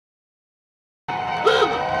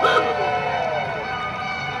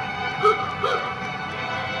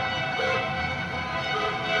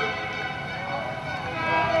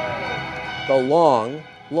the long,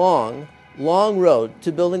 long, long road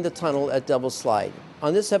to building the tunnel at Double Slide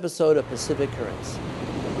on this episode of Pacific Currents.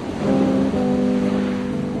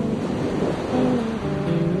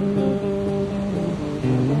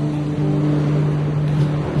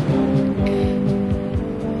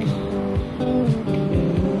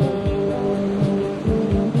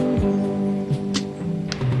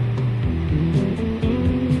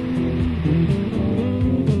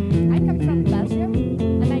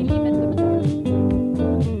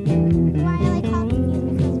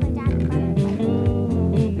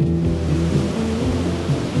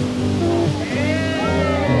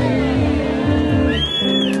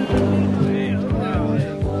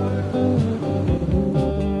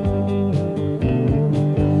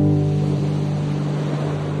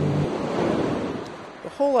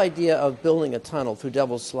 The idea of building a tunnel through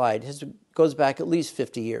Double Slide goes back at least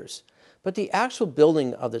 50 years. But the actual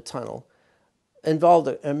building of the tunnel involved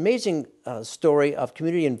an amazing story of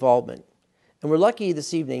community involvement. And we're lucky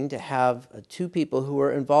this evening to have two people who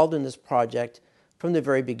were involved in this project from the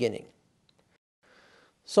very beginning.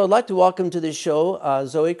 So I'd like to welcome to the show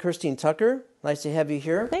Zoe Kersteen-Tucker. Nice to have you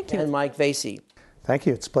here. Thank you. And Mike Vasey. Thank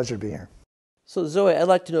you. It's a pleasure to be here. So Zoe, I'd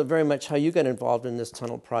like to know very much how you got involved in this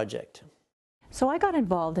tunnel project. So I got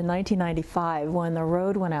involved in 1995 when the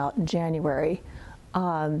road went out in January.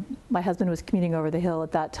 My husband was commuting over the hill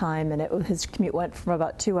at that time, and his commute went from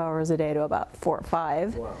about 2 hours a day to about 4 or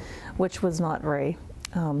 5, wow, which was not very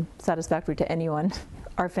satisfactory to anyone,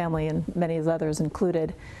 our family and many of others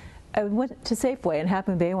included. I went to Safeway in Half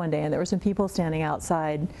Moon Bay one day, and there were some people standing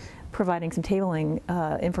outside providing some tabling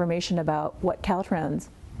information about what Caltrans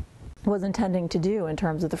was intending to do in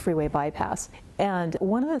terms of the freeway bypass. And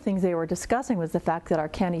one of the things they were discussing was the fact that our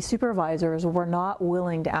county supervisors were not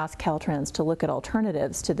willing to ask Caltrans to look at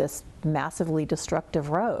alternatives to this massively destructive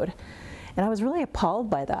road. And I was really appalled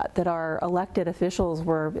by that our elected officials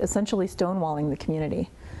were essentially stonewalling the community.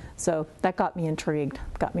 So that got me intrigued,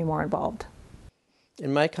 got me more involved.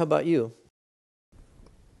 And Mike, how about you?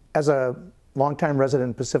 As a longtime resident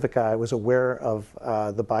in Pacifica, I was aware of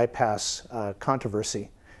the bypass controversy.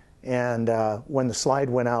 And when the slide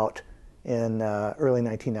went out in early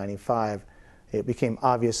 1995, it became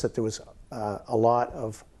obvious that there was a lot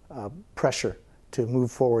of pressure to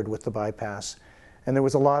move forward with the bypass. And there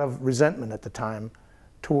was a lot of resentment at the time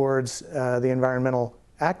towards the environmental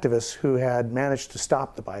activists who had managed to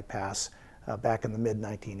stop the bypass back in the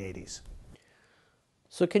mid-1980s.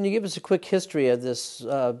 So can you give us a quick history of this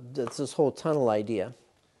whole tunnel idea?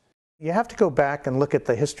 You have to go back and look at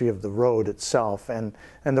the history of the road itself, and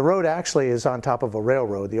the road actually is on top of a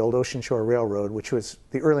railroad, the old Ocean Shore Railroad, which was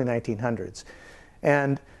the early 1900s.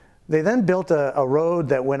 And they then built a road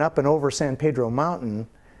that went up and over San Pedro Mountain,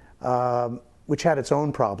 which had its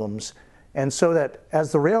own problems. And so that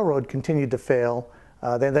as the railroad continued to fail,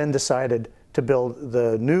 they then decided to build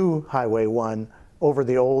the new Highway 1 over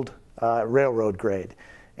the old railroad grade.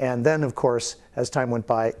 And then, of course, as time went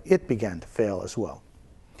by, it began to fail as well.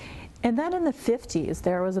 And then in the 50s,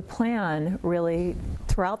 there was a plan really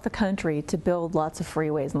throughout the country to build lots of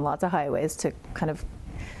freeways and lots of highways to kind of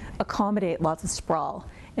accommodate lots of sprawl.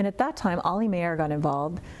 And at that time, Ollie got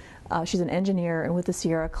involved. She's an engineer and with the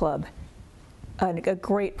Sierra Club, a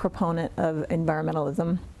great proponent of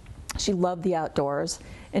environmentalism. She loved the outdoors.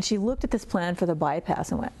 And she looked at this plan for the bypass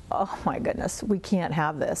and went, oh my goodness, we can't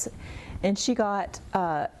have this. And she got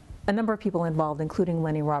a number of people involved, including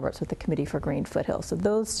Lenny with the Committee for Green Foothills. So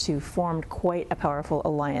those two formed quite a powerful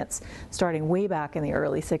alliance, starting way back in the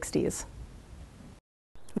early 60s.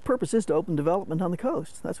 The purpose is to open development on the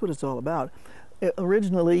coast. That's what it's all about.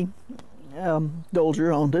 Originally,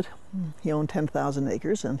 Dolger owned it. He owned 10,000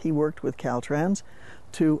 acres, and he worked with Caltrans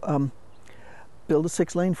to build a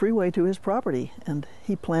 6-lane freeway to his property. And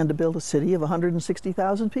he planned to build a city of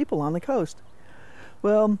 160,000 people on the coast.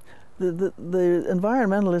 Well, the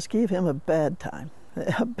environmentalists gave him a bad time,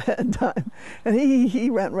 and he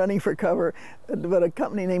went running for cover, but a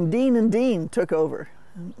company named Dean and Dean took over.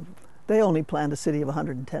 They only planned a city of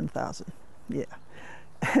 110,000, yeah.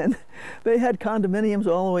 And they had condominiums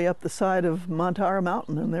all the way up the side of Montara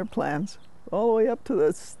Mountain in their plans, all the way up to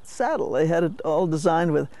the saddle. They had it all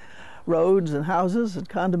designed with roads and houses and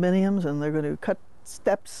condominiums, and they're going to cut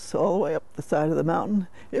steps all the way up the side of the mountain.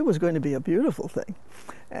 It was going to be a beautiful thing.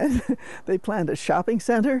 And they planned a shopping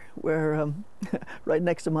center where right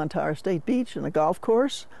next to Montara State Beach, and a golf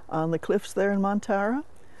course on the cliffs there in Montara,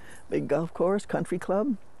 big golf course, country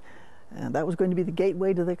club. And that was going to be the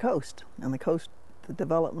gateway to the coast. And the coast, the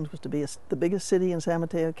development was to be the biggest city in San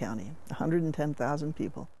Mateo County, 110,000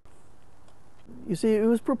 people. You see, it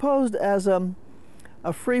was proposed as a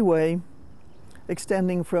freeway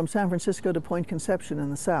extending from San Francisco to Point Conception in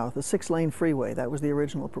the south, a 6-lane freeway. That was the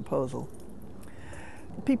original proposal.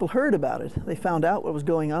 People heard about it. They found out what was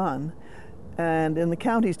going on. And in the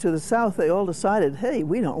counties to the south, they all decided, hey,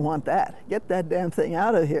 we don't want that. Get that damn thing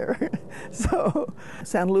out of here. So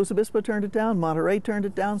Santa Luis Obispo turned it down, Monterey turned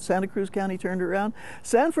it down, Santa Cruz County turned it around.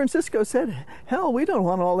 San Francisco said, hell, we don't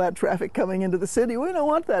want all that traffic coming into the city. We don't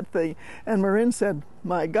want that thing. And Marin said,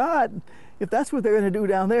 my God, if that's what they're going to do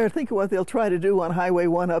down there, think of what they'll try to do on Highway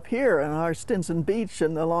 1 up here and our Stinson Beach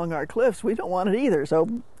and along our cliffs. We don't want it either,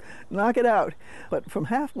 so knock it out. But from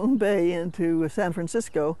Half Moon Bay into San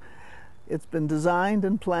Francisco, it's been designed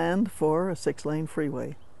and planned for a 6-lane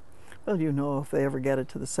freeway. Well, you know, if they ever get it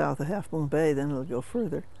to the south of Half Moon Bay, then it'll go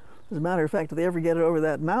further. As a matter of fact, if they ever get it over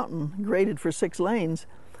that mountain, graded for 6 lanes,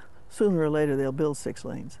 sooner or later they'll build 6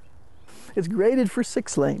 lanes. It's graded for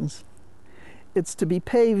 6 lanes. It's to be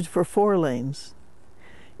paved for 4 lanes.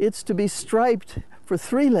 It's to be striped for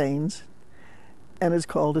 3 lanes, and it's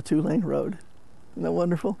called a 2-lane road. Isn't that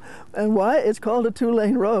wonderful? And why it's called a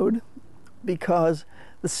 2-lane road? Because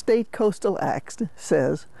the State Coastal Act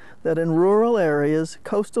says that in rural areas,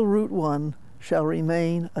 Coastal Route 1 shall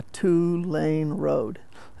remain a 2-lane road.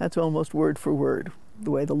 That's almost word for word,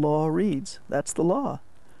 the way the law reads. That's the law.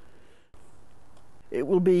 It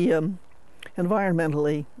will be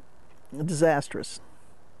environmentally disastrous,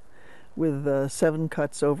 with 7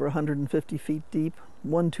 cuts over 150 feet deep,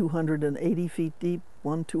 1 280 feet deep,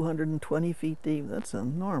 1 220 feet deep. That's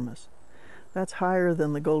enormous. That's higher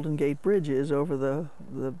than the Golden Gate Bridge is over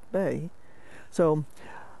the bay. So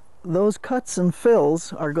those cuts and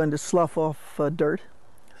fills are going to slough off dirt,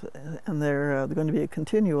 and they're going to be a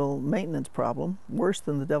continual maintenance problem, worse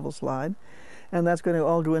than the Devil's Slide, and that's going to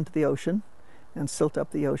all go into the ocean and silt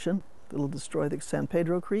up the ocean. It'll destroy the San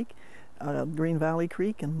Pedro Creek, Green Valley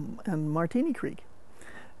Creek, and Martini Creek.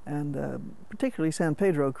 And particularly San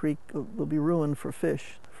Pedro Creek will be ruined for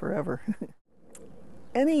fish forever.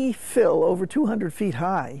 Any fill over 200 feet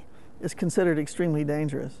high is considered extremely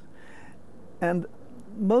dangerous. And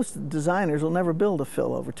most designers will never build a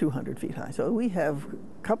fill over 200 feet high. So we have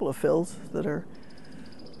a couple of fills that are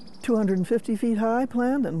 250 feet high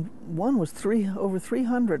planned, and one was over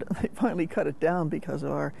 300. They finally cut it down because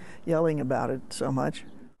of our yelling about it so much.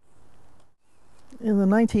 In the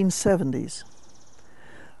 1970s,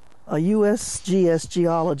 a USGS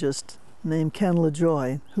geologist named Ken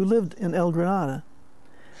LaJoy, who lived in El Granada,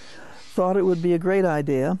 thought it would be a great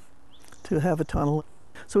idea to have a tunnel.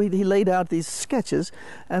 So he laid out these sketches,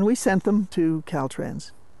 and we sent them to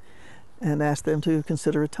Caltrans and asked them to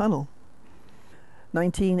consider a tunnel.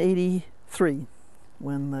 1983,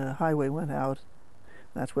 when the highway went out,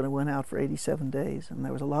 that's when it went out for 87 days, and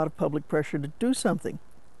there was a lot of public pressure to do something.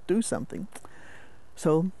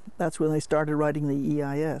 So that's when they started writing the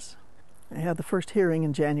EIS. They had the first hearing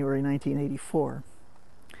in January 1984.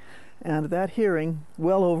 And at that hearing,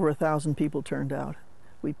 well over 1,000 people turned out.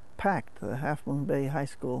 We packed the Half Moon Bay High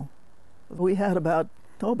School. We had about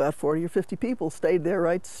 40 or 50 people stayed there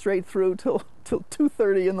right straight through till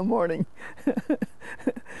 2:30 in the morning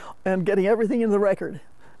and getting everything in the record.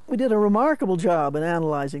 We did a remarkable job in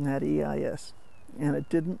analyzing that EIS, and it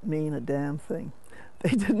didn't mean a damn thing.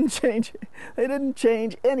 They didn't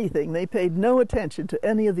change anything. They paid no attention to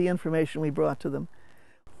any of the information we brought to them.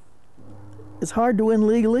 It's hard to win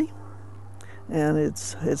legally, and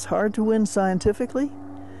it's hard to win scientifically.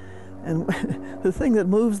 And the thing that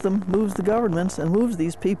moves the governments and moves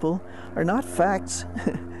these people are not facts,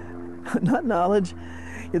 not knowledge.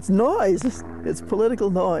 It's noise. It's political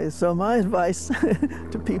noise. So my advice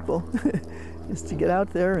to people is to get out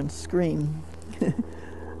there and scream.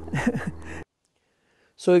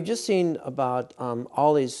 So we've just seen about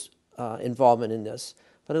Ollie's involvement in this,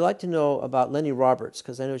 but I'd like to know about Lenny Roberts,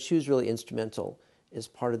 because I know she was really instrumental as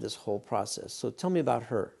part of this whole process. So tell me about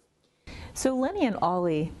her. So Lenny and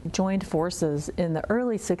Ollie joined forces in the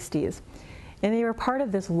early 60s, and they were part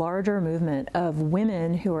of this larger movement of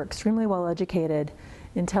women who were extremely well educated,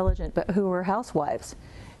 intelligent, but who were housewives,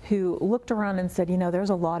 who looked around and said, you know, there's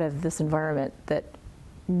a lot of this environment that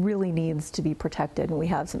really needs to be protected, and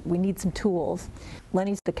we need some tools.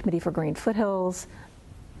 Lenny's the Committee for Green Foothills.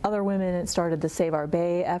 Other women started the Save Our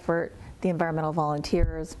Bay effort, the environmental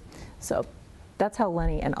volunteers. So that's how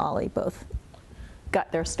Lenny and Ollie both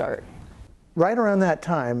got their start. Right around that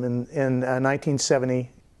time, in 1970,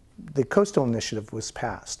 the Coastal Initiative was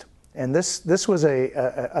passed. And this was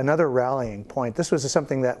another rallying point. This was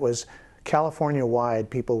something that was California-wide.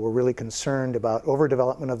 People were really concerned about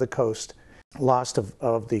overdevelopment of the coast, loss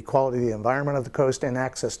of the quality of the environment of the coast, and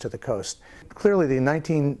access to the coast. Clearly, the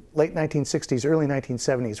late 1960s, early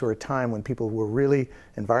 1970s were a time when people were really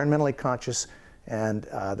environmentally conscious and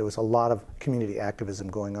there was a lot of community activism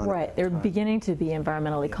going on. Right, they're beginning to be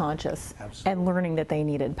environmentally conscious and learning that they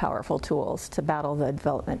needed powerful tools to battle the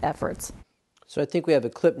development efforts. So I think we have a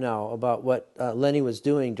clip now about what Lenny was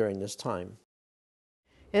doing during this time.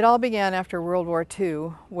 It all began after World War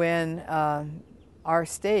II when our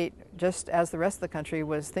state, just as the rest of the country,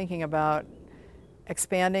 was thinking about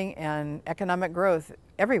expanding and economic growth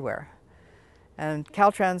everywhere. And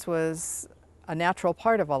Caltrans was a natural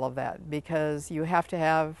part of all of that because you have to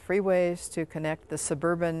have freeways to connect the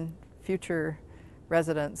suburban future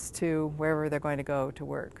residents to wherever they're going to go to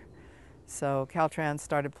work. So Caltrans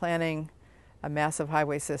started planning a massive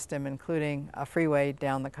highway system, including a freeway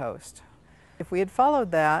down the coast. If we had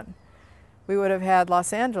followed that, we would have had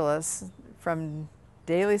Los Angeles from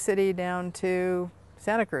Daly City down to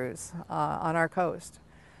Santa Cruz on our coast.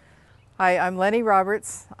 Hi, I'm Lenny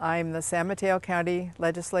Roberts. I'm the San Mateo County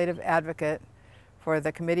Legislative Advocate for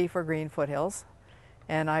the Committee for Green Foothills,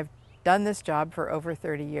 and I've done this job for over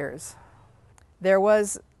 30 years. There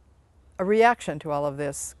was a reaction to all of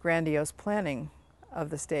this grandiose planning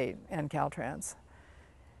of the state and Caltrans.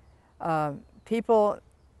 People,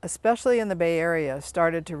 especially in the Bay Area,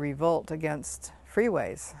 started to revolt against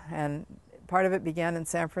freeways, and part of it began in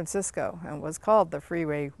San Francisco and was called the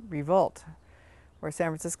Freeway Revolt, where San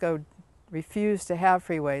Francisco refused to have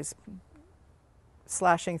freeways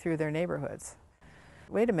slashing through their neighborhoods.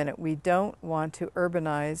 Wait a minute, we don't want to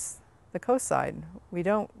urbanize the coastside. We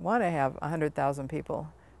don't want to have 100,000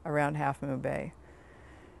 people around Half Moon Bay.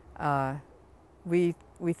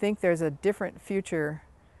 We think there's a different future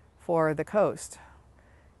for the coast.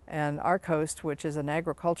 And our coast, which is an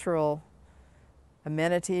agricultural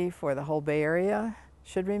amenity for the whole Bay Area,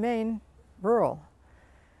 should remain rural.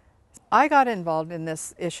 I got involved in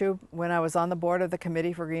this issue when I was on the board of the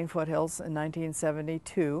Committee for Green Foothills in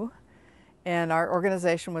 1972, and our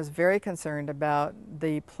organization was very concerned about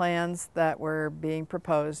the plans that were being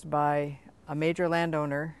proposed by a major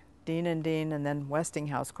landowner, Dean & Dean, and then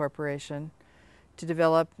Westinghouse Corporation, to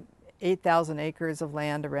develop 8,000 acres of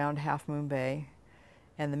land around Half Moon Bay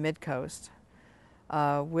and the mid-coast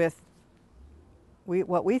with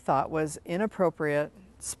what we thought was inappropriate,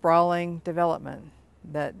 sprawling development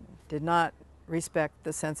that did not respect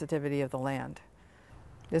the sensitivity of the land.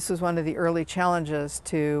 This was one of the early challenges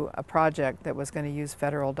to a project that was going to use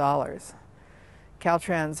federal dollars.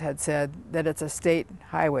 Caltrans had said that it's a state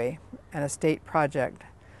highway and a state project,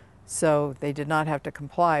 so they did not have to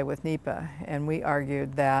comply with NEPA, and we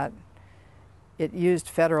argued that it used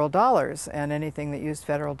federal dollars, and anything that used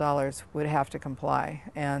federal dollars would have to comply,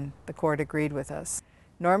 and the court agreed with us.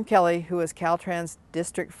 Norm Kelly, who was Caltrans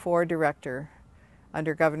District 4 Director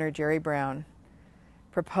under Governor Jerry Brown,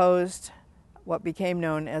 proposed what became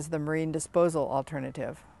known as the marine disposal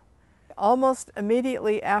alternative. Almost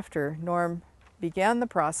immediately after Norm began the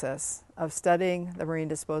process of studying the marine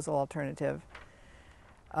disposal alternative,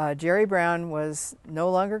 Jerry Brown was no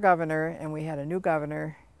longer governor, and we had a new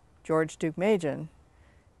governor, George Drekmeier,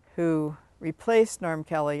 who replaced Norm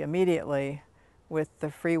Kelly immediately with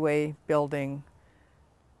the freeway building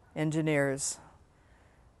engineers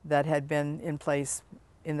that had been in place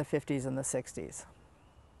in the 50s and the 60s.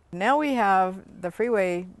 Now we have the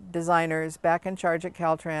freeway designers back in charge at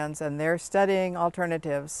Caltrans, and they're studying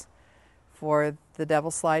alternatives for the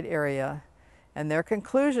Devil's Slide area. And their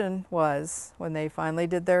conclusion was, when they finally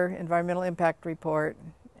did their environmental impact report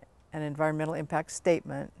and environmental impact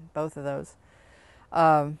statement, both of those,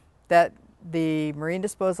 that the marine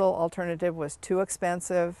disposal alternative was too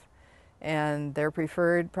expensive, and their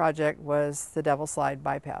preferred project was the Devil's Slide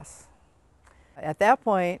bypass. At that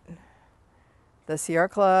point, the Sierra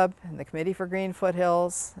Club and the Committee for Green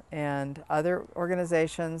Foothills and other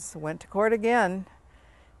organizations went to court again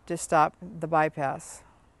to stop the bypass.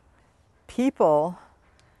 People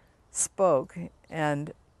spoke,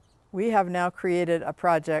 and we have now created a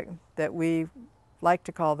project that we like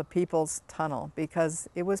to call the People's Tunnel, because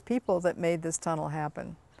it was people that made this tunnel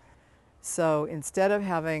happen. So instead of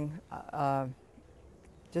having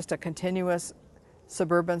just a continuous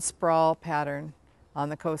suburban sprawl pattern on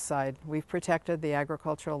the coast side, we've protected the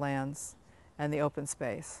agricultural lands and the open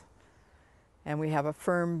space. And we have a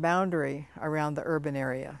firm boundary around the urban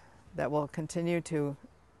area that will continue to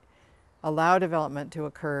allow development to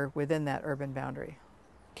occur within that urban boundary.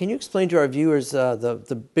 Can you explain to our viewers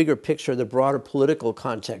the bigger picture, the broader political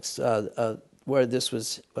context where this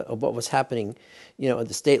was, what was happening, at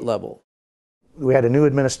the state level? We had a new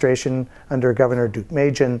administration under Governor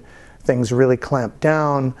Drekmeier. Things really clamped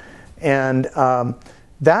down, and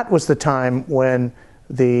that was the time when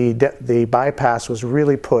the bypass was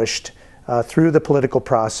really pushed through the political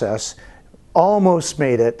process, almost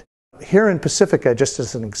made it. Here in Pacifica, just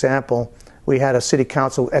as an example, we had a city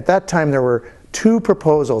council. At that time, there were 2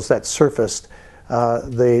 proposals that surfaced,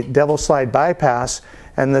 the Devil Slide bypass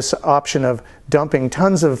and this option of dumping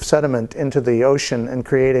tons of sediment into the ocean and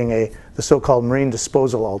creating the so-called marine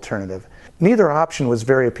disposal alternative. Neither option was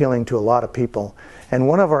very appealing to a lot of people. And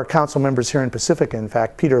one of our council members here in Pacifica, in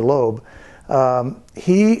fact, Peter Loeb,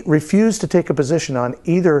 he refused to take a position on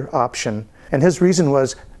either option. And his reason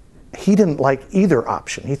was he didn't like either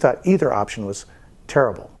option. He thought either option was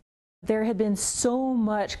terrible. There had been so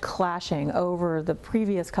much clashing over the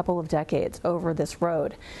previous couple of decades over this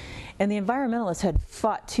road. And the environmentalists had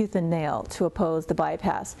fought tooth and nail to oppose the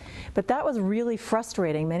bypass. But that was really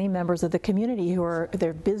frustrating many members of the community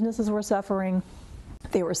their businesses were suffering.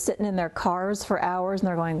 They were sitting in their cars for hours and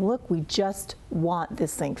they're going, look, we just want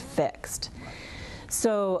this thing fixed.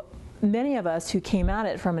 So many of us who came at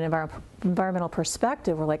it from an environmental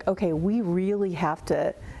perspective were like, okay, we really have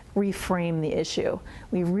to reframe the issue.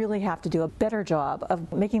 We really have to do a better job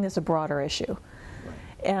of making this a broader issue.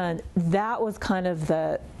 And that was kind of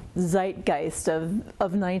the zeitgeist of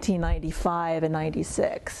 1995 and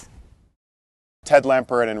 96. Ted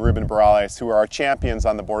Lempert and Ruben Barales, who are our champions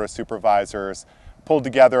on the Board of Supervisors, pulled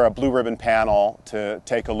together a blue ribbon panel to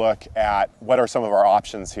take a look at what are some of our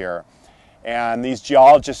options here. And these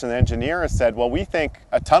geologists and engineers said, well, we think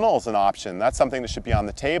a tunnel is an option. That's something that should be on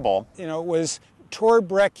the table. You know, it was Tor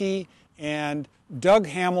Brecky and Doug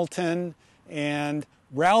Hamilton and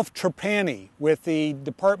Ralph Trapani with the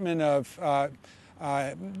Department of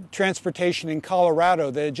Transportation in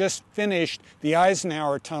Colorado that had just finished the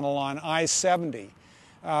Eisenhower Tunnel on I-70.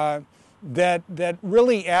 That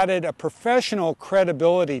really added a professional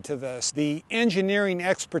credibility to this. The engineering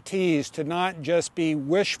expertise to not just be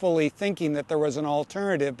wishfully thinking that there was an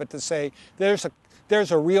alternative, but to say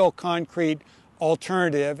there's a real concrete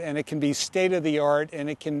alternative, and it can be state-of-the-art, and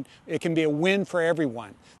it can be a win for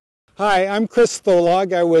everyone. Hi, I'm Chris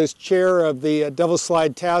Thollaug. I was chair of the Devil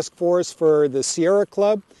Slide Task Force for the Sierra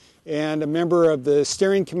Club and a member of the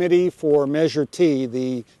steering committee for Measure T,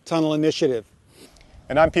 the tunnel initiative.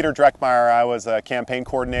 And I'm Peter Drekmeier. I was a campaign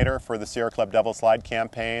coordinator for the Sierra Club Devil Slide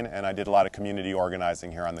campaign, and I did a lot of community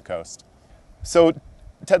organizing here on the coast. So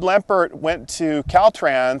Ted Lempert went to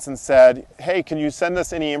Caltrans and said, hey, can you send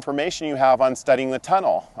us any information you have on studying the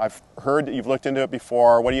tunnel? I've heard that you've looked into it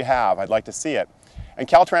before. What do you have? I'd like to see it. And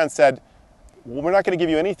Caltrans said, well, we're not going to give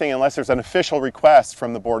you anything unless there's an official request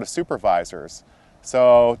from the Board of Supervisors.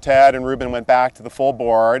 So Ted and Ruben went back to the full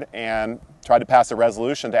board and tried to pass a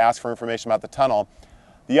resolution to ask for information about the tunnel.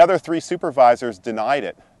 The other 3 supervisors denied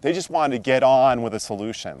it. They just wanted to get on with a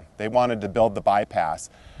solution. They wanted to build the bypass.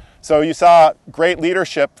 So you saw great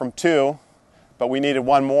leadership from 2, but we needed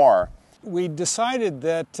 1 more. We decided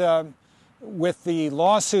that with the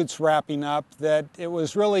lawsuits wrapping up, that it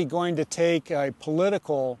was really going to take a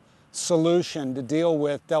political solution to deal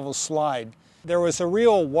with Devil's Slide. There was a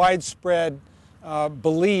real widespread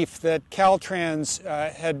belief that Caltrans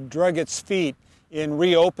had drug its feet in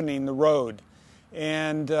reopening the road.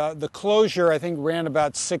 And the closure, I think, ran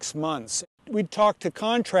about 6 months. We'd talked to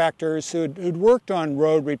contractors who'd worked on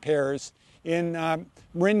road repairs in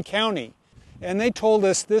Marin County, and they told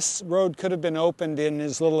us this road could have been opened in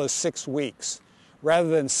as little as 6 weeks, rather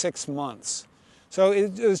than 6 months. So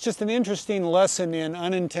it was just an interesting lesson in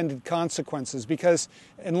unintended consequences, because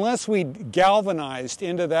unless we galvanized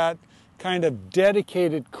into that kind of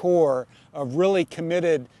dedicated core of really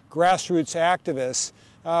committed grassroots activists,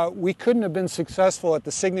 we couldn't have been successful at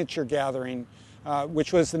the signature gathering,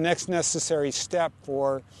 which was the next necessary step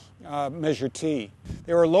for Measure T.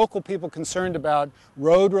 There were local people concerned about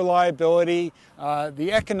road reliability,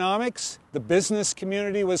 the economics. The business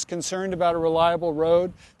community was concerned about a reliable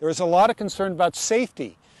road. There was a lot of concern about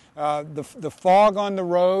safety, the fog on the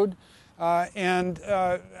road, and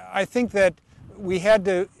I think that we had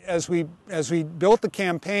to, as we built the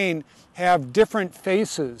campaign, have different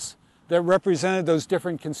faces that represented those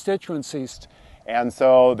different constituencies. And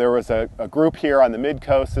so there was a group here on the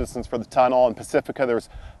Mid-Coast, Citizens for the Tunnel. In Pacifica, there was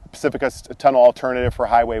Pacifica's Tunnel Alternative for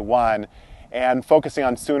Highway 1, and focusing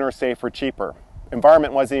on sooner, safer, cheaper.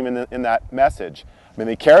 Environment wasn't even in that message. I mean,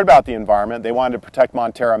 they cared about the environment. They wanted to protect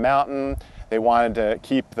Montara Mountain. They wanted to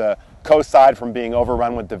keep the coast side from being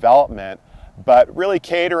overrun with development, but really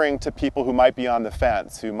catering to people who might be on the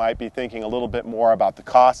fence, who might be thinking a little bit more about the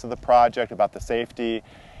cost of the project, about the safety.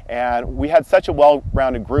 And we had such a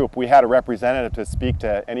well-rounded group. We had a representative to speak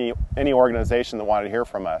to any organization that wanted to hear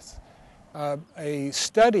from us. A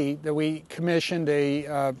study that we commissioned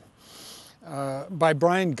by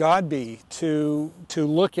Brian Godby to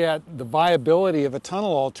look at the viability of a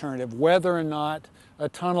tunnel alternative, whether or not a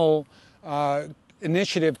tunnel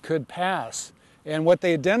initiative could pass. And what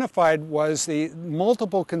they identified was the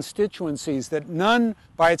multiple constituencies, that none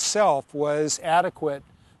by itself was adequate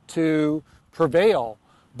to prevail,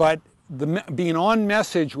 but being on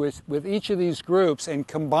message with each of these groups and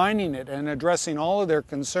combining it and addressing all of their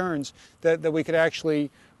concerns, that we could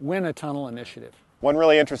actually win a tunnel initiative. One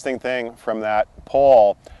really interesting thing from that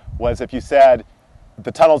poll was if you said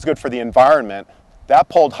the tunnel's good for the environment, that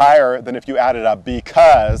polled higher than if you added up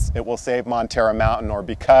because it will save Montara Mountain or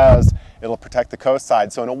because it'll protect the coast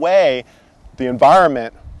side. So in a way, the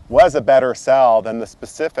environment was a better sell than the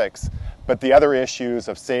specifics, but the other issues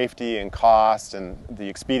of safety and cost and the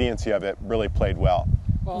expediency of it really played well.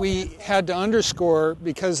 We had to underscore,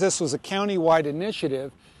 because this was a county-wide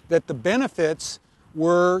initiative, that the benefits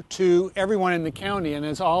were to everyone in the county, and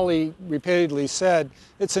as Ollie repeatedly said,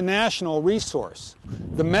 it's a national resource.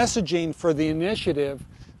 The messaging for the initiative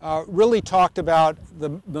really talked about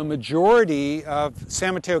the majority of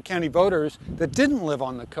San Mateo County voters that didn't live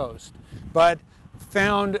on the coast, but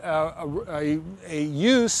found a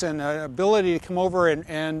use and an ability to come over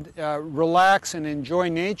and relax and enjoy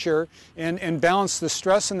nature and balance the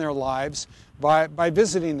stress in their lives by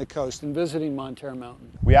visiting the coast and visiting Montara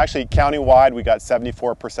Mountain. We actually, countywide, we got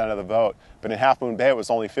 74% of the vote, but in Half Moon Bay it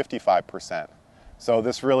was only 55%. So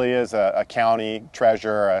this really is a county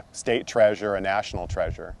treasure, a state treasure, a national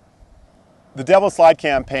treasure. The Devil's Slide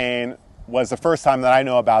campaign was the first time that I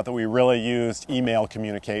know about that we really used email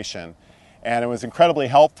communication. And it was incredibly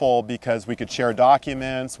helpful because we could share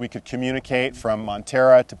documents, we could communicate from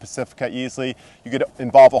Montara to Pacifica easily. You could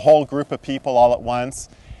involve a whole group of people all at once.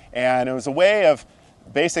 And it was a way of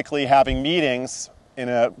basically having meetings in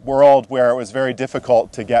a world where it was very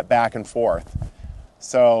difficult to get back and forth.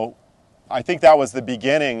 So I think that was the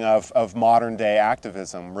beginning of modern day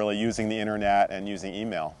activism, really using the internet and using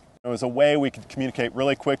email. It was a way we could communicate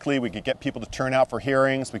really quickly, we could get people to turn out for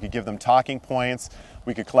hearings, we could give them talking points,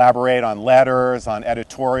 we could collaborate on letters, on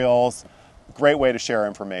editorials. Great way to share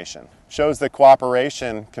information. Shows that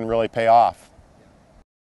cooperation can really pay off.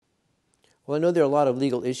 Well, I know there are a lot of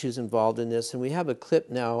legal issues involved in this, and we have a clip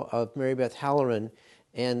now of Maribeth Halloran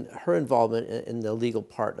and her involvement in the legal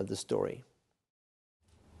part of the story.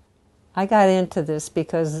 I got into this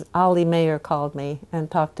because Ollie Mayer called me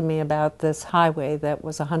and talked to me about this highway that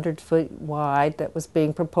was 100 feet wide that was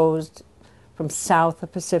being proposed from south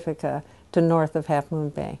of Pacifica to north of Half Moon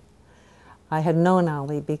Bay. I had known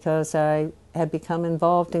Ollie because I had become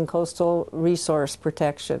involved in coastal resource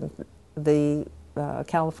protection. The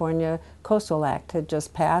California Coastal Act had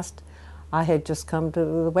just passed. I had just come to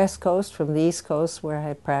the West Coast from the East Coast where I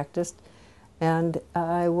had practiced, and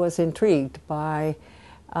I was intrigued by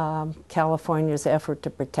California's effort to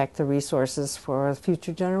protect the resources for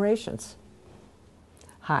future generations.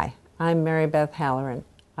 Hi, I'm Maribeth Halloran.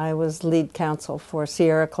 I was lead counsel for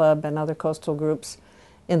Sierra Club and other coastal groups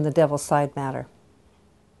in the Devil's Slide matter.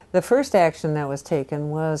 The first action that was taken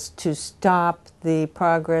was to stop the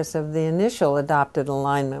progress of the initial adopted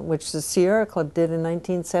alignment, which the Sierra Club did in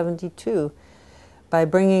 1972 by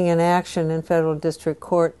bringing an action in federal district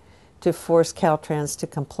court to force Caltrans to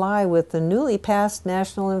comply with the newly passed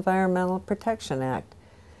National Environmental Protection Act.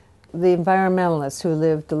 The environmentalists who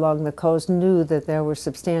lived along the coast knew that there were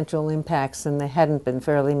substantial impacts and they hadn't been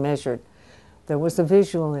fairly measured. There was a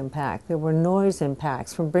visual impact, there were noise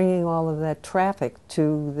impacts from bringing all of that traffic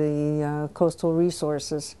to the coastal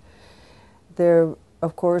resources. There,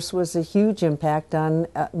 of course, was a huge impact on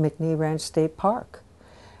McNee Ranch State Park.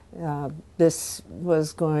 This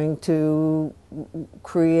was going to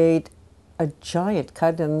create a giant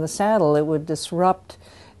cut in the saddle. It would disrupt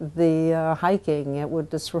the hiking. It would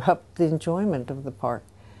disrupt the enjoyment of the park.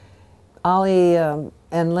 Ollie and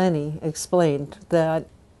Lenny explained that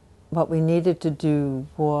what we needed to do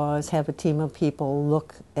was have a team of people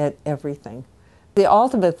look at everything. The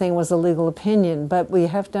ultimate thing was a legal opinion, but we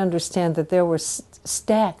have to understand that there were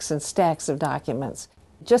stacks and stacks of documents.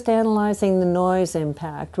 Just analyzing the noise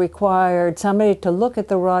impact required somebody to look at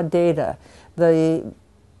the raw data. The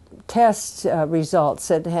test results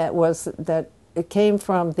that it came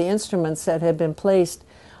from the instruments that had been placed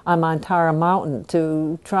on Montara Mountain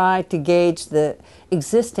to try to gauge the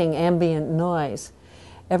existing ambient noise.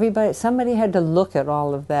 Somebody had to look at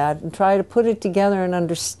all of that and try to put it together and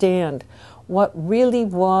understand what really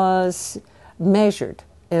was measured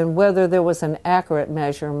and whether there was an accurate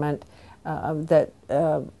measurement that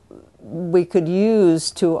we could use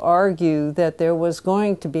to argue that there was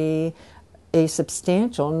going to be a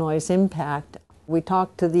substantial noise impact. We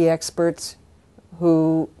talked to the experts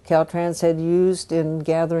who Caltrans had used in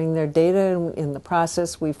gathering their data. In the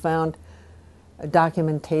process, we found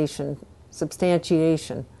documentation,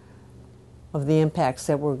 substantiation of the impacts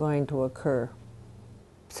that were going to occur.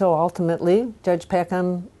 So ultimately, Judge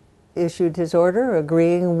Peckham issued his order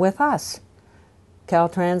agreeing with us.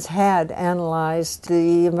 Caltrans had analyzed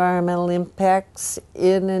the environmental impacts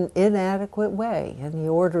in an inadequate way, and he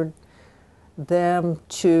ordered them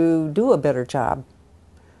to do a better job.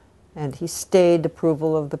 And he stayed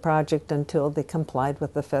approval of the project until they complied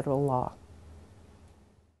with the federal law.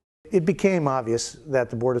 It became obvious that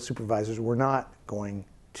the Board of Supervisors were not going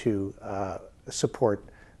to support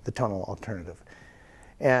the tunnel alternative.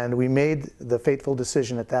 And we made the fateful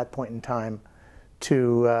decision at that point in time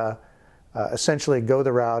to essentially go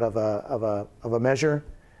the route of a measure,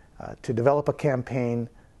 to develop a campaign,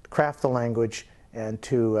 craft the language, and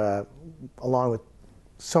to, along with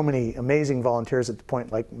so many amazing volunteers at the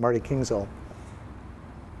point, like Marty Kingshill.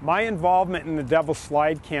 My involvement in the Devil's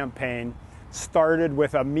Slide campaign started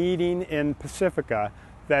with a meeting in Pacifica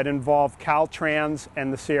that involved Caltrans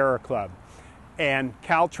and the Sierra Club. And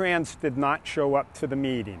Caltrans did not show up to the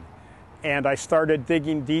meeting. And I started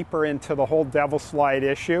digging deeper into the whole Devil's Slide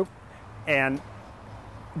issue, and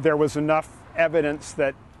there was enough evidence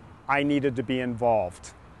that I needed to be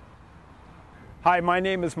involved. Hi, my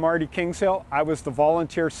name is Marty Kingshill. I was the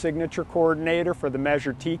volunteer signature coordinator for the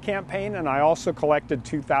Measure T campaign, and I also collected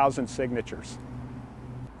 2,000 signatures.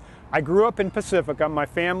 I grew up in Pacifica. My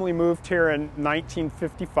family moved here in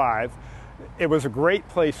 1955. It was a great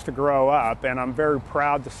place to grow up, and I'm very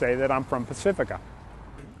proud to say that I'm from Pacifica.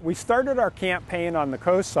 We started our campaign on the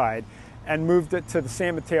coast side and moved it to the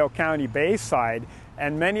San Mateo County Bay side,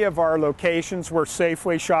 and many of our locations were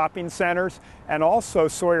Safeway shopping centers and also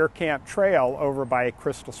Sawyer Camp Trail over by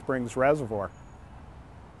Crystal Springs Reservoir.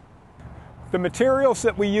 The materials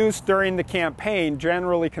that we used during the campaign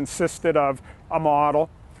generally consisted of a model.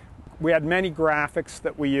 We had many graphics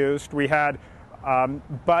that we used. We had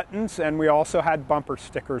buttons, and we also had bumper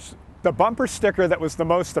stickers. The bumper sticker that was the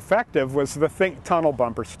most effective was the Think Tunnel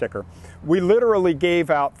bumper sticker. We literally gave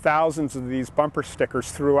out thousands of these bumper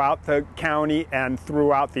stickers throughout the county and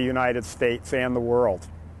throughout the United States and the world.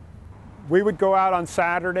 We would go out on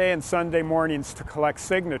Saturday and Sunday mornings to collect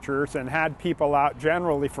signatures and had people out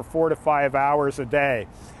generally for 4 to 5 hours a day.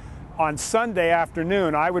 On Sunday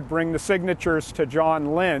afternoon, I would bring the signatures to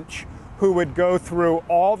John Lynch, who would go through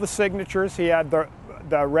all the signatures. He had the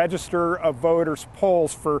Register of Voters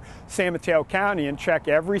polls for San Mateo County and check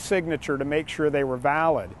every signature to make sure they were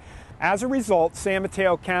valid. As a result, San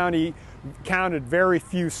Mateo County counted very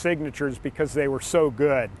few signatures because they were so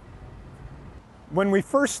good. When we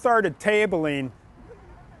first started tabling,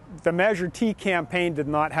 the Measure T campaign did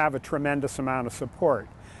not have a tremendous amount of support.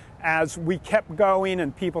 As we kept going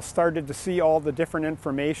and people started to see all the different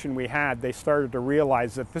information we had, they started to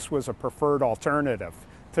realize that this was a preferred alternative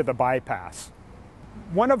to the bypass.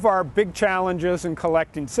 One of our big challenges in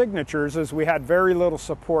collecting signatures is we had very little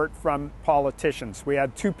support from politicians. We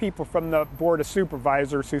had 2 people from the Board of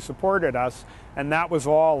Supervisors who supported us, and that was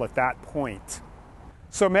all at that point.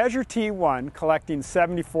 So Measure T won, collecting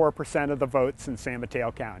 74% of the votes in San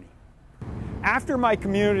Mateo County. After my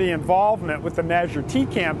community involvement with the Measure T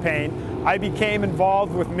campaign, I became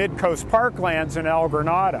involved with Mid-Coast Parklands in El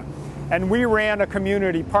Granada, and we ran a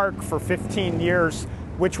community park for 15 years,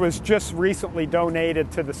 which was just recently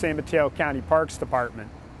donated to the San Mateo County Parks Department.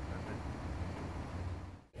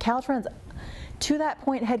 Caltrans, to that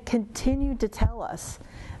point, had continued to tell us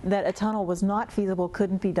that a tunnel was not feasible,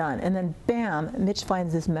 couldn't be done. And then, bam, Mitch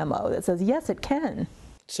finds this memo that says, yes, it can.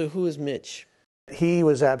 So who is Mitch? He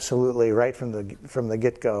was absolutely, right from the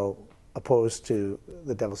get-go, opposed to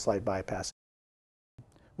the Devil's Slide bypass.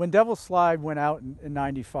 When Devil's Slide went out in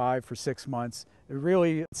 '95 for 6 months, it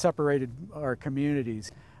really separated our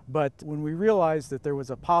communities. But when we realized that there was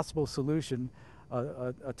a possible solution,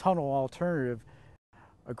 a tunnel alternative,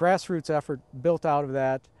 a grassroots effort built out of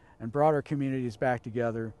that and brought our communities back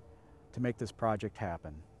together to make this project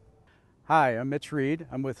happen. Hi, I'm Mitch Reid.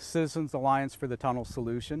 I'm with Citizens Alliance for the Tunnel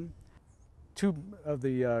Solution. 2 of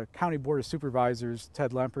the County Board of Supervisors,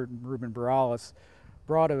 Ted Lempert and Ruben Borales,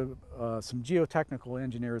 brought some geotechnical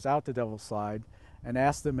engineers out to Devil's Slide and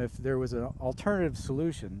asked them if there was an alternative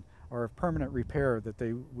solution or a permanent repair that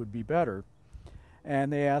they would be better.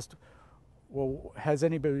 And they asked, well, has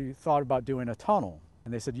anybody thought about doing a tunnel?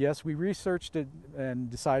 And they said, yes, we researched it and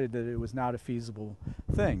decided that it was not a feasible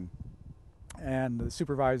thing. And the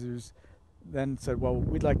supervisors then said, well,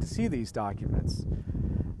 we'd like to see these documents.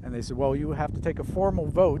 And they said, well, you have to take a formal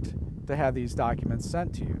vote to have these documents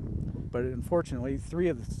sent to you. But unfortunately, 3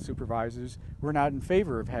 of the supervisors were not in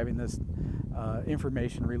favor of having this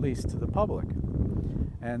information released to the public.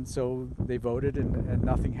 And so they voted, and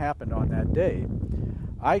nothing happened on that day.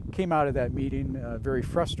 I came out of that meeting very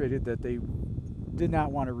frustrated that they did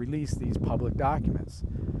not want to release these public documents.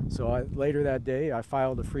 So later that day, I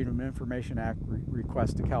filed a Freedom of Information Act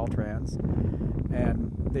request to Caltrans,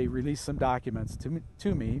 and they released some documents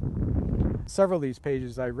to me. Several of these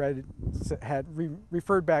pages I read had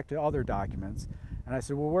referred back to other documents, and I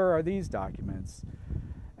said, well, where are these documents?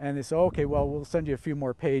 And they said, okay, well, we'll send you a few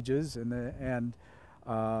more pages, and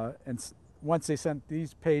once they sent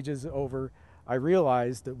these pages over, I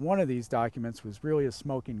realized that one of these documents was really a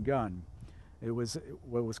smoking gun. It was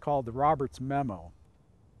what was called the Roberts Memo.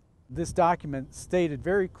 This document stated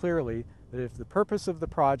very clearly that if the purpose of the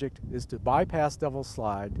project is to bypass Devil's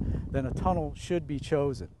Slide, then a tunnel should be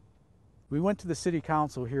chosen. We went to the City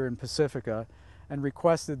Council here in Pacifica and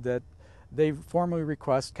requested that they formally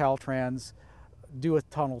request Caltrans do a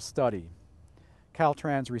tunnel study.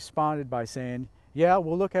 Caltrans responded by saying, yeah,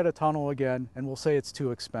 we'll look at a tunnel again and we'll say it's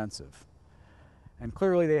too expensive. And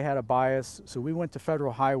clearly they had a bias, so we went to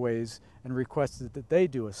Federal Highways and requested that they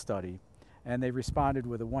do a study, and they responded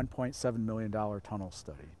with a $1.7 million tunnel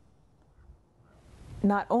study.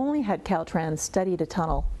 Not only had Caltrans studied a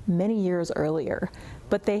tunnel many years earlier,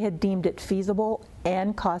 but they had deemed it feasible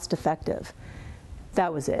and cost effective.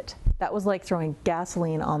 That was it. That was like throwing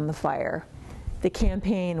gasoline on the fire. The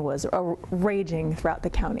campaign was raging throughout the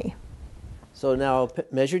county. So now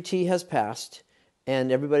Measure T has passed,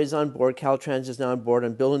 and everybody's on board. Caltrans is now on board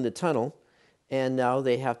on building the tunnel, and now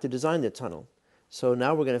they have to design the tunnel. So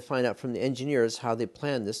now we're going to find out from the engineers how they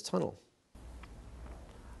planned this tunnel.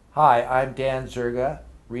 Hi, I'm Dan Zerga,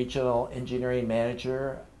 Regional Engineering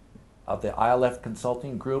Manager of the ILF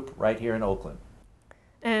Consulting Group right here in Oakland.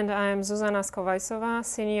 And I'm Zuzana Skovajsova,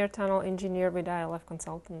 Senior Tunnel Engineer with ILF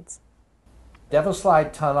Consultants. Devil's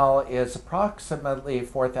Slide Tunnel is approximately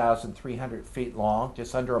 4,300 feet long,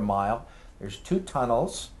 just under a mile. There's two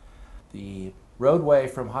tunnels. The roadway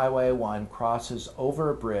from Highway 1 crosses over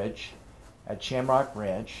a bridge at Shamrock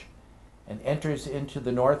Ranch and enters into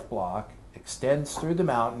the North Block, extends through the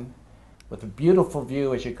mountain with a beautiful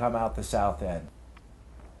view as you come out the south end.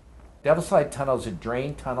 Devil's Slide Tunnel is a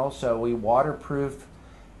drain tunnel, so we waterproof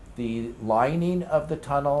the lining of the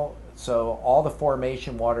tunnel, so all the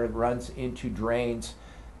formation water runs into drains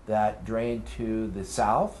that drain to the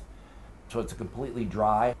south. So it's a completely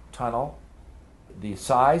dry tunnel. The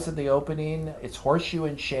size of the opening, it's horseshoe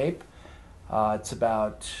in shape. It's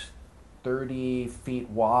about 30 feet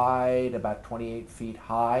wide, about 28 feet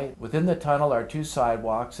high. Within the tunnel are two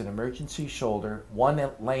sidewalks, an emergency shoulder,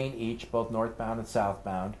 one lane each, both northbound and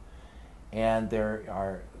southbound. And there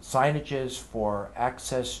are signages for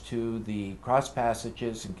access to the cross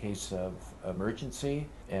passages in case of emergency.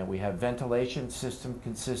 And we have ventilation system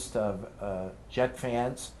consists of jet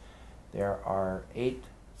fans. There are 8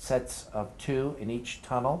 sets of 2 in each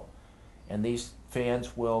tunnel, and these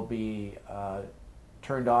fans will be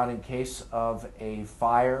turned on in case of a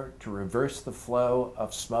fire to reverse the flow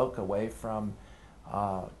of smoke away from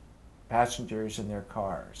passengers in their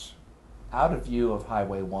cars. Out of view of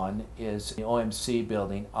Highway 1 is the OMC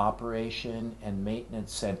building Operation and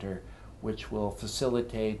Maintenance Center, which will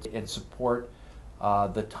facilitate and support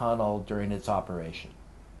the tunnel during its operation.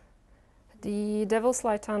 The Devil's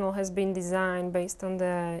Slide Tunnel has been designed based on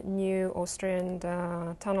the new Austrian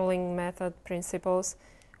tunneling method principles,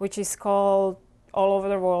 which is called all over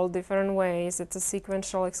the world different ways. It's a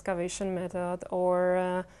sequential excavation method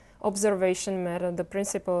or observation method. The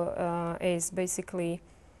principle is basically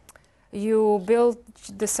you build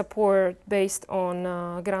the support based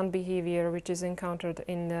on ground behavior which is encountered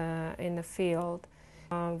in the field.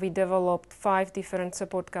 We developed 5 different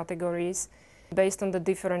support categories based on the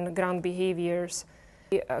different ground behaviors.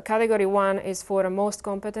 Category 1 is for a most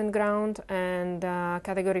competent ground, and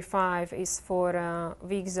Category 5 is for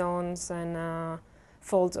weak zones and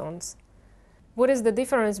fault zones. What is the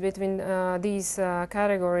difference between these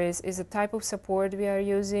categories is the type of support we are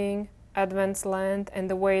using, advanced length, and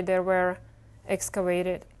the way they were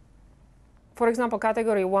excavated. For example,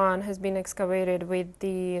 Category 1 has been excavated with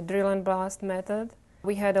the drill and blast method.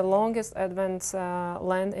 We had the longest advanced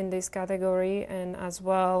length in this category, and as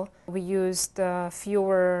well we used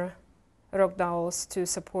fewer rock dowels to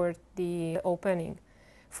support the opening.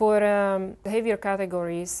 For heavier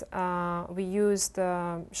categories, we used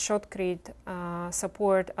shotcrete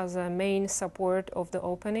support as a main support of the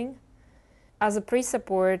opening. As a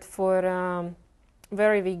pre-support for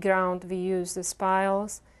very weak ground, we used the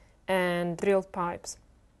spiles and drilled pipes.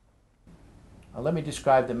 Let me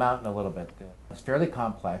describe the mountain a little bit. It's fairly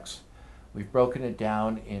complex. We've broken it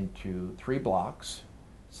down into 3 blocks: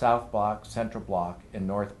 South Block, Central Block, and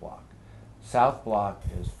North Block. South Block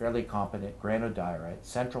is fairly competent granodiorite.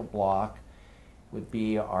 Central Block would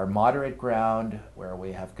be our moderate ground, where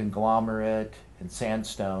we have conglomerate and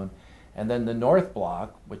sandstone. And then the north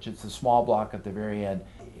block, which is the small block at the very end,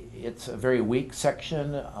 it's a very weak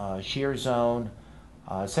section, shear zone,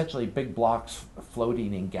 essentially big blocks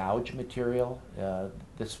floating in gouge material.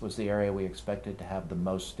 This was the area we expected to have the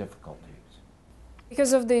most difficulties.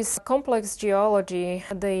 Because of this complex geology,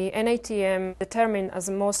 the NATM determined as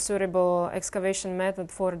the most suitable excavation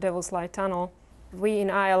method for Devil's Slide Tunnel. We in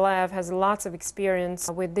ILF has lots of experience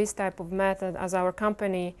with this type of method, as our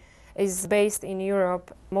company is based in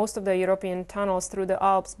Europe. Most of the European tunnels through the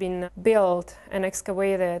Alps been built and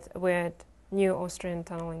excavated with new Austrian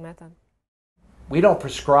tunneling method. We don't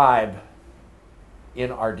prescribe in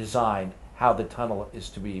our design how the tunnel is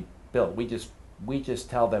to be built. We just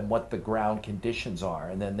tell them what the ground conditions are,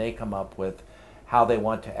 and then they come up with how they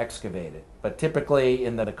want to excavate it. But typically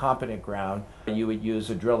in the competent ground, you would use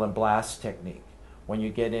a drill and blast technique. When you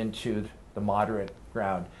get into the moderate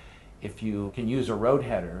ground, if you can use a road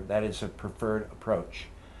header, that is a preferred approach.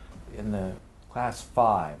 In the class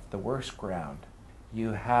 5, the worst ground,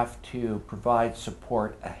 you have to provide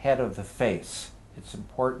support ahead of the face. It's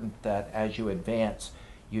important that as you advance,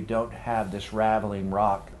 you don't have this rattling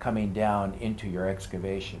rock coming down into your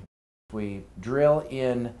excavation. We drill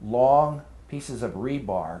in long pieces of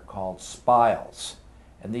rebar called spiles,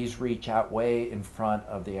 and these reach out way in front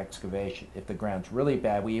of the excavation. If the ground's really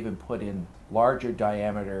bad, we even put in larger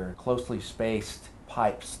diameter, closely spaced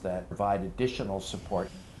pipes that provide additional support.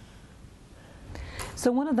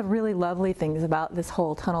 So one of the really lovely things about this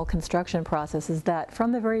whole tunnel construction process is that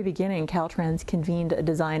from the very beginning, Caltrans convened a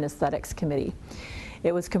design aesthetics committee.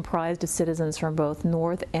 It was comprised of citizens from both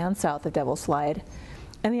north and south of Devil's Slide.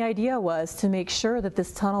 And the idea was to make sure that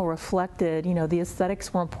this tunnel reflected, the aesthetics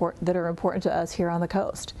that are important to us here on the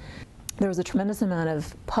coast. There was a tremendous amount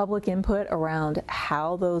of public input around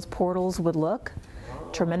how those portals would look.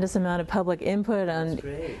 Tremendous amount of public input on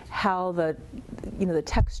how the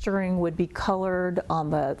texturing would be colored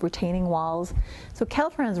on the retaining walls. So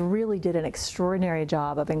Caltrans really did an extraordinary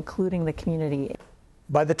job of including the community.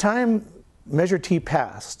 By the time Measure T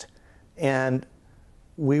passed and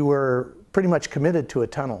we were pretty much committed to a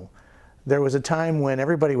tunnel, there was a time when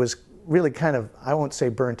everybody was really kind of, I won't say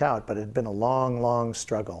burnt out, but it had been a long, long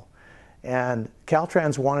struggle. And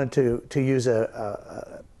Caltrans wanted to use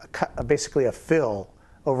basically a fill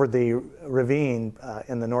over the ravine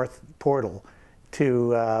in the north portal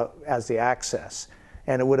as the access,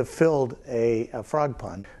 and it would have filled a frog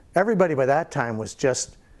pond. Everybody by that time was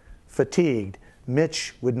just fatigued.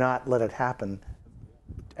 Mitch would not let it happen.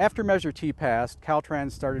 After Measure T passed,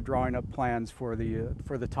 Caltrans started drawing up plans for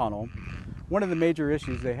the tunnel. One of the major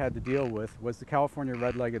issues they had to deal with was the California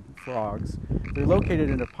red-legged frogs. They're located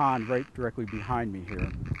in a pond right directly behind me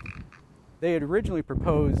here. They had originally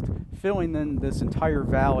proposed filling in this entire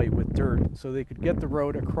valley with dirt so they could get the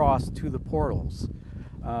road across to the portals.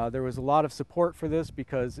 There was a lot of support for this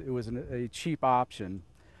because it was a cheap option.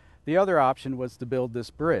 The other option was to build this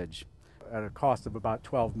bridge at a cost of about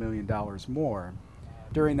 $12 million more.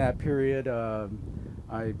 During that period,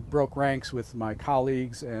 I broke ranks with my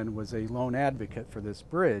colleagues and was a lone advocate for this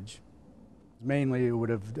bridge. Mainly, it would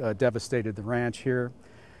have devastated the ranch here.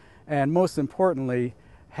 And most importantly,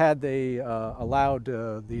 had they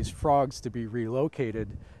allowed these frogs to be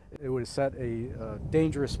relocated, it would have set a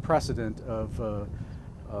dangerous precedent of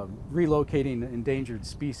relocating endangered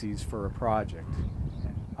species for a project.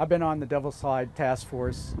 I've been on the Devil's Slide Task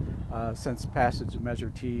Force since passage of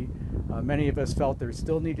Measure T. Many of us felt there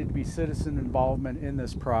still needed to be citizen involvement in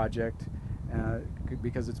this project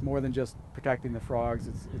because it's more than just protecting the frogs,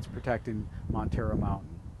 it's protecting Montara Mountain.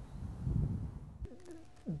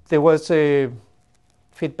 There was a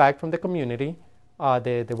feedback from the community.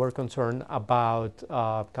 They were concerned about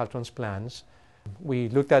Caltrans plans. We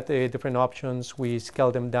looked at the different options, we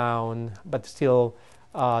scaled them down, but still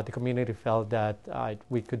the community felt that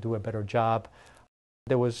we could do a better job.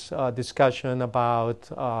 There was discussion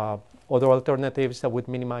about other alternatives that would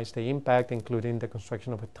minimize the impact, including the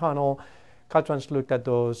construction of a tunnel. Caltrans looked at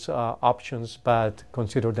those options, but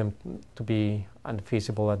considered them to be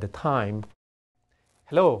unfeasible at the time.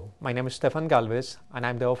 Hello, my name is Stefan Galvez, and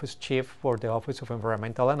I'm the Office Chief for the Office of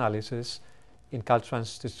Environmental Analysis in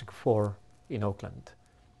Caltrans District 4 in Oakland.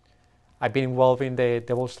 I've been involved in the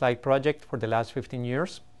Devil's Slide project for the last 15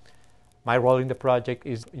 years. My role in the project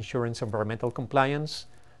is ensuring environmental compliance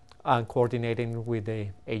and coordinating with the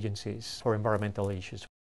agencies for environmental issues.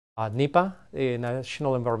 NEPA, the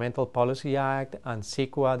National Environmental Policy Act, and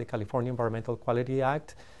CEQA, the California Environmental Quality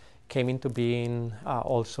Act, came into being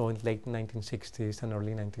also in late 1960s and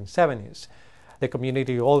early 1970s. The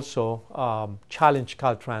community also challenged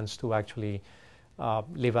Caltrans to actually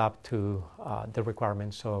live up to the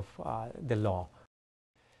requirements of the law.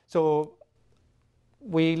 So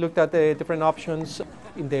we looked at the different options.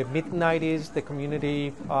 In the mid-90s, the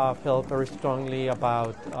community felt very strongly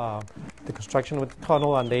about the construction of the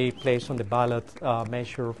tunnel, and they placed on the ballot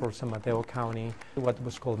measure for San Mateo County what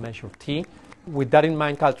was called Measure T. With that in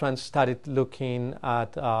mind, Caltrans started looking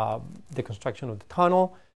at the construction of the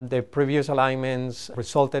tunnel. The previous alignments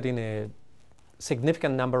resulted in a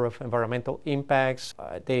significant number of environmental impacts.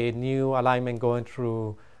 The new alignment going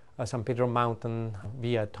through San Mateo Mountain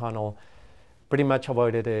via tunnel pretty much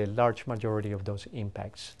avoided a large majority of those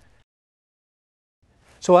impacts.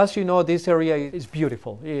 So as you know, this area is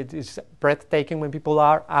beautiful. It is breathtaking. When people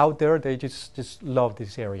are out there, they just love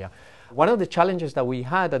this area. One of the challenges that we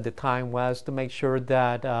had at the time was to make sure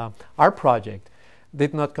that our project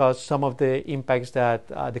did not cause some of the impacts that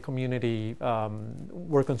the community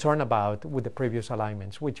were concerned about with the previous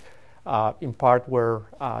alignments, which in part were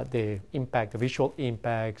the visual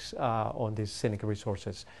impacts on these scenic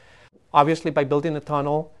resources. Obviously, by building a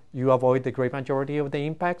tunnel, you avoid the great majority of the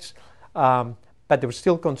impacts, but there was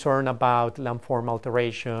still concern about landform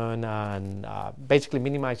alteration and basically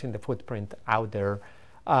minimizing the footprint out there,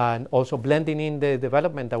 and also blending in the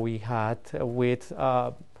development that we had with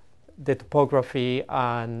the topography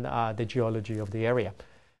and the geology of the area.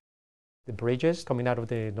 The bridges coming out of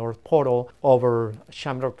the North Portal over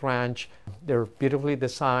Shamrock Ranch, they're beautifully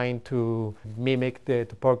designed to mimic the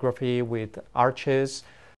topography with arches.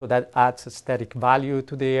 So that adds aesthetic value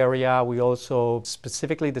to the area. We also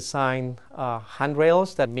specifically designed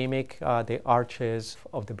handrails that mimic the arches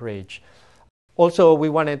of the bridge. Also, we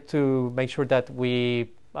wanted to make sure that we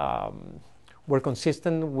were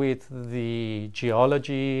consistent with the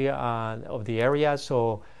geology of the area.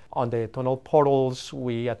 So on the tunnel portals,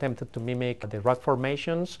 we attempted to mimic the rock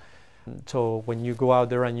formations. So when you go out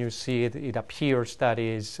there and you see it, it appears that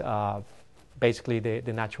is basically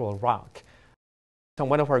the natural rock. And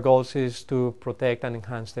one of our goals is to protect and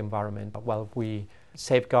enhance the environment while we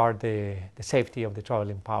safeguard the safety of the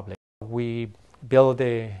traveling public. We built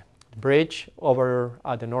the bridge over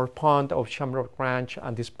the north pond of Shamrock Ranch,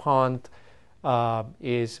 and this pond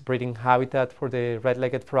is breeding habitat for the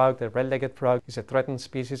red-legged frog. The red-legged frog is a threatened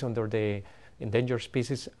species under the Endangered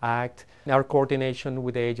Species Act. In our coordination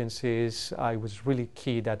with the agencies, it was really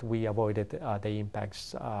key that we avoided the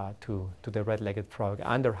impacts to the red-legged frog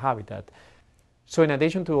and their habitat. So in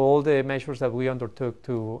addition to all the measures that we undertook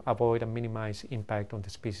to avoid and minimize impact on the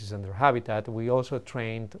species and their habitat, we also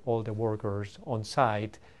trained all the workers on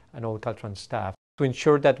site and all Caltrans staff to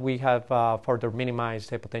ensure that we have further minimized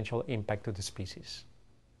the potential impact to the species.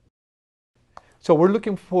 So we're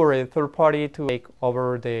looking for a third party to take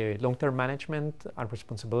over the long-term management and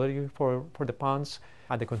responsibility for the ponds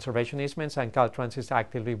and the conservation easements, and Caltrans is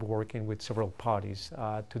actively working with several parties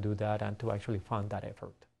to do that and to actually fund that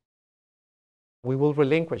effort. We will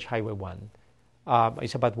relinquish Highway 1.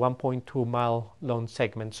 It's about 1.2 mile long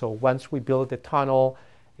segment. So once we build the tunnel,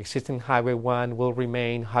 existing Highway 1 will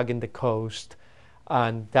remain hugging the coast,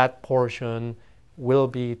 and that portion will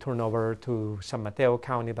be turned over to San Mateo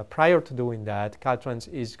County. But prior to doing that,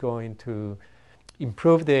 Caltrans is going to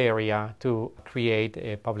improve the area to create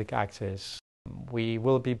a public access. We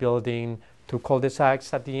will be building 2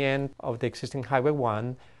 cul-de-sacs at the end of the existing Highway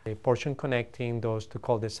 1. A portion connecting those 2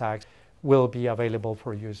 cul-de-sacs will be available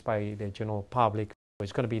for use by the general public.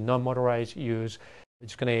 It's going to be non-motorized use.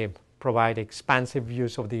 It's going to provide expansive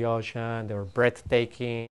views of the ocean. They're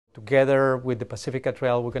breathtaking. Together with the Pacifica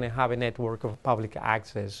Trail, we're going to have a network of public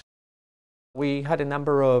access. We had a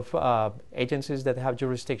number of agencies that have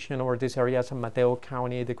jurisdiction over this area: San Mateo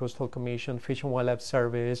County, the Coastal Commission, Fish and Wildlife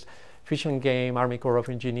Service, Fish and Game, Army Corps of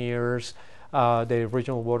Engineers, the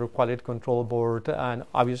Regional Water Quality Control Board, and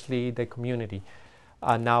obviously the community.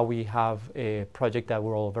 Now we have a project that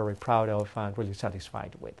we're all very proud of and really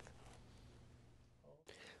satisfied with.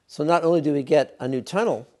 So not only do we get a new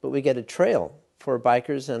tunnel, but we get a trail for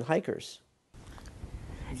bikers and hikers.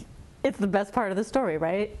 It's the best part of the story,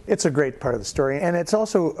 right? It's a great part of the story, and it's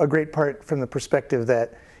also a great part from the perspective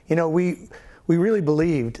that, you know, we really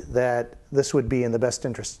believed that this would be in the best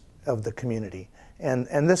interest of the community.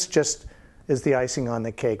 And this just is the icing on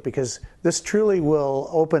the cake, because this truly will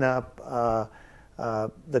open up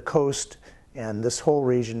the coast and this whole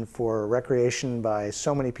region for recreation by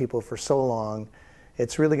so many people for so long.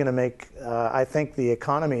 It's really going to make, I think, the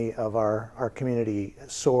economy of our community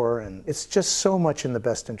soar, and it's just so much in the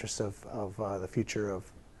best interest of the future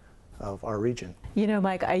of our region. You know,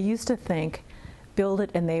 Mike, I used to think, build it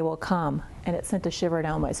and they will come, and it sent a shiver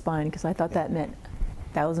down my spine because I thought that meant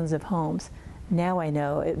thousands of homes. Now I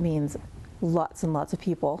know it means lots and lots of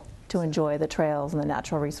people to enjoy the trails and the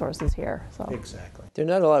natural resources here. So. Exactly. There are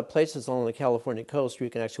not a lot of places along the California coast where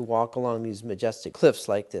you can actually walk along these majestic cliffs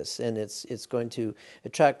like this, and it's going to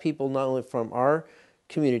attract people not only from our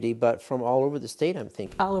community, but from all over the state, I'm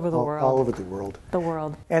thinking. All over the world. All over the world. The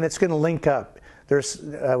world. And it's going to link up. There's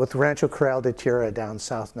with Rancho Corral de Tierra down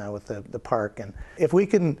south now with the park, and if we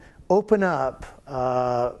can open up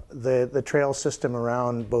the trail system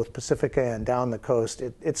around both Pacifica and down the coast,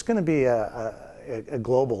 it's going to be a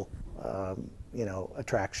global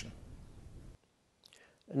attraction.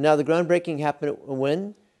 Now the groundbreaking happened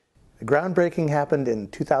when? The groundbreaking happened in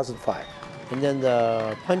 2005. And then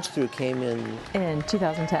the punch-through came in? In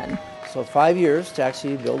 2010. So 5 years to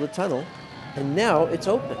actually build a tunnel, and now it's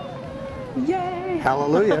open. Yay!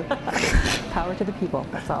 Hallelujah. Power to the people,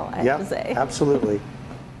 that's all I have to say. Absolutely.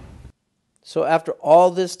 So after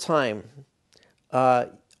all this time,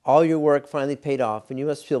 all your work finally paid off, and you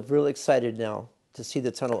must feel really excited now to see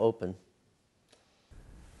the tunnel open.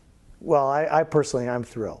 Well, I personally, I'm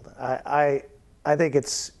thrilled. I think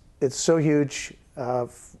it's so huge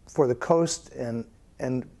for the coast and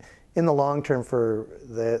in the long term for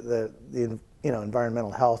the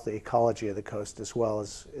environmental health, the ecology of the coast, as well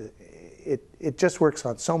as it just works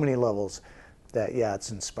on so many levels that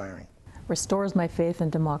it's inspiring. Restores my faith in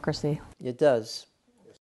democracy. It does.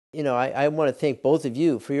 You know, I want to thank both of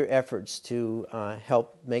you for your efforts to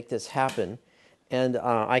help make this happen. And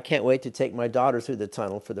I can't wait to take my daughter through the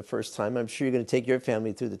tunnel for the first time. I'm sure you're going to take your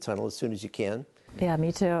family through the tunnel as soon as you can. Yeah,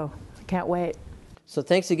 me too. Can't wait. So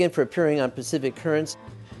thanks again for appearing on Pacific Currents.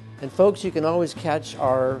 And folks, you can always catch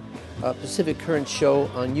our Pacific Currents show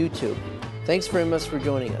on YouTube. Thanks very much for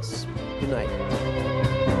joining us. Good night.